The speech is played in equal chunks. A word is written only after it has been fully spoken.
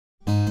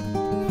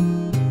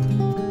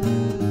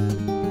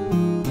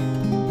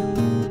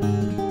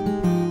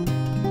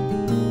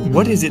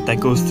What is it that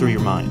goes through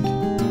your mind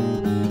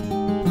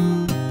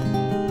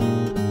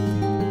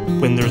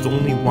when there's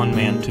only one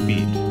man to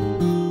beat?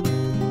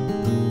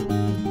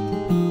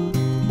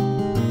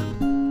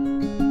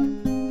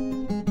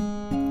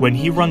 When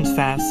he runs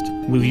fast,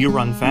 will you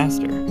run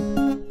faster?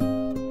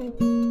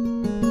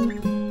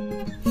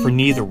 For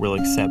neither will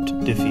accept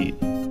defeat.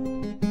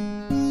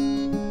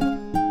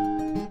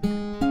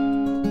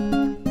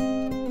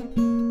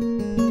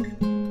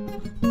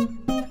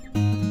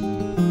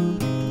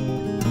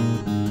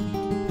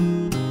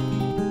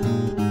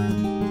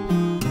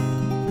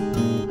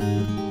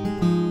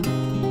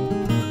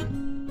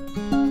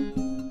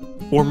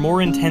 Or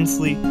more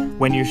intensely,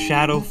 when your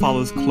shadow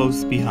follows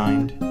close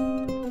behind.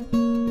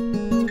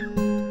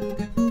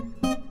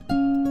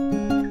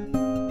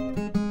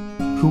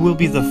 Who will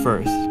be the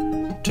first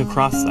to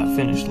cross that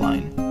finish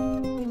line?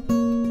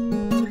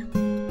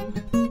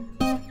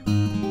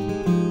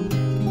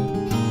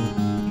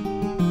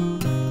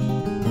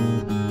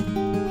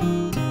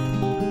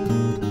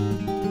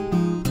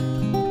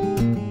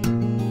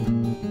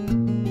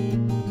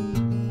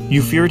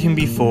 You feared him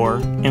before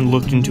and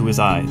looked into his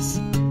eyes.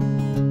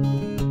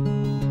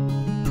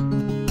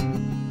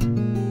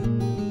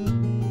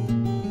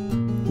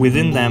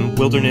 Within them,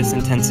 wilderness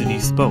intensity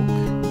spoke.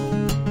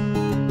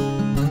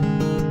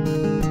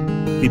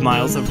 The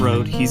miles of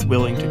road he's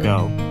willing to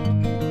go.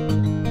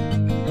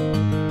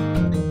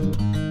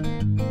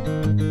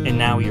 And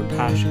now your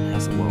passion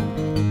has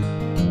awoke.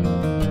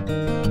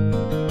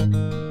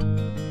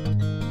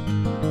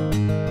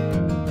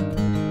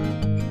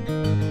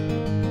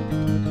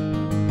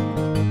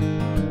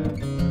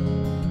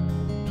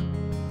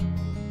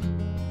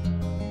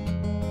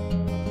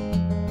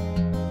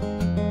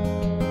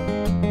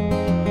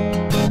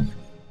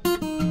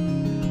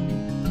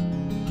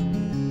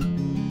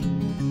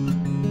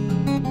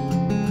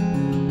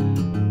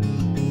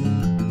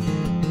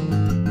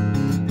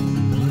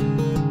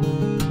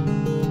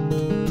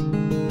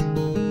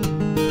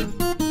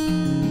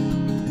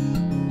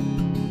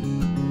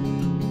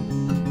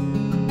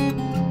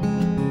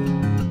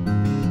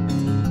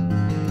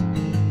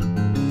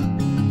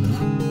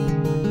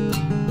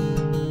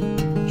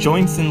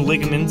 Joints and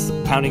ligaments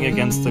pounding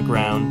against the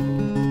ground.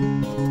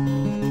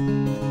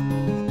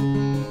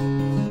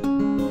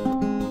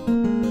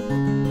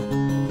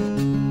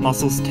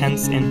 Muscles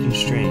tense and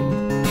constrained.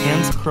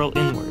 Hands curl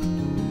inward.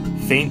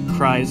 Faint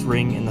cries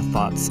ring and the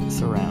thoughts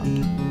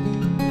surround.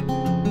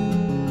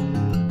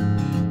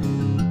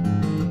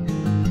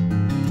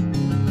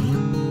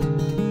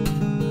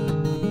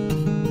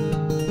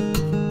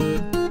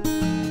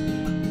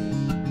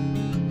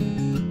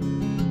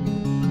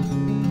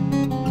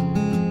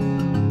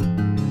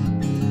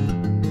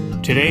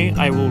 Today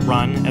I will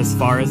run as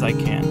far as I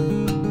can.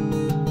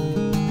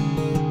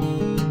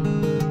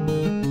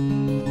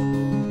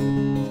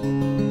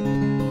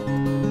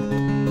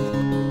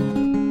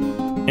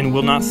 And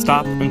will not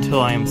stop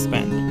until I am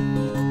spent.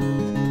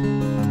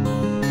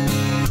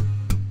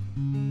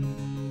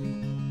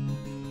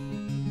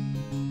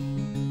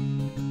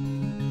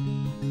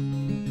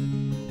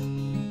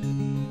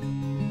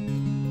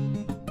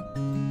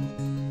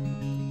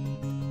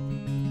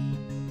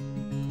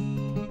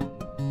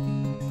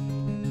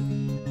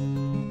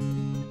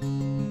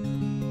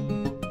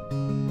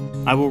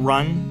 I will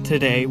run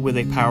today with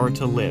a power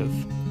to live,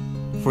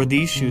 for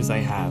these shoes I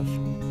have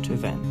to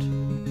vent.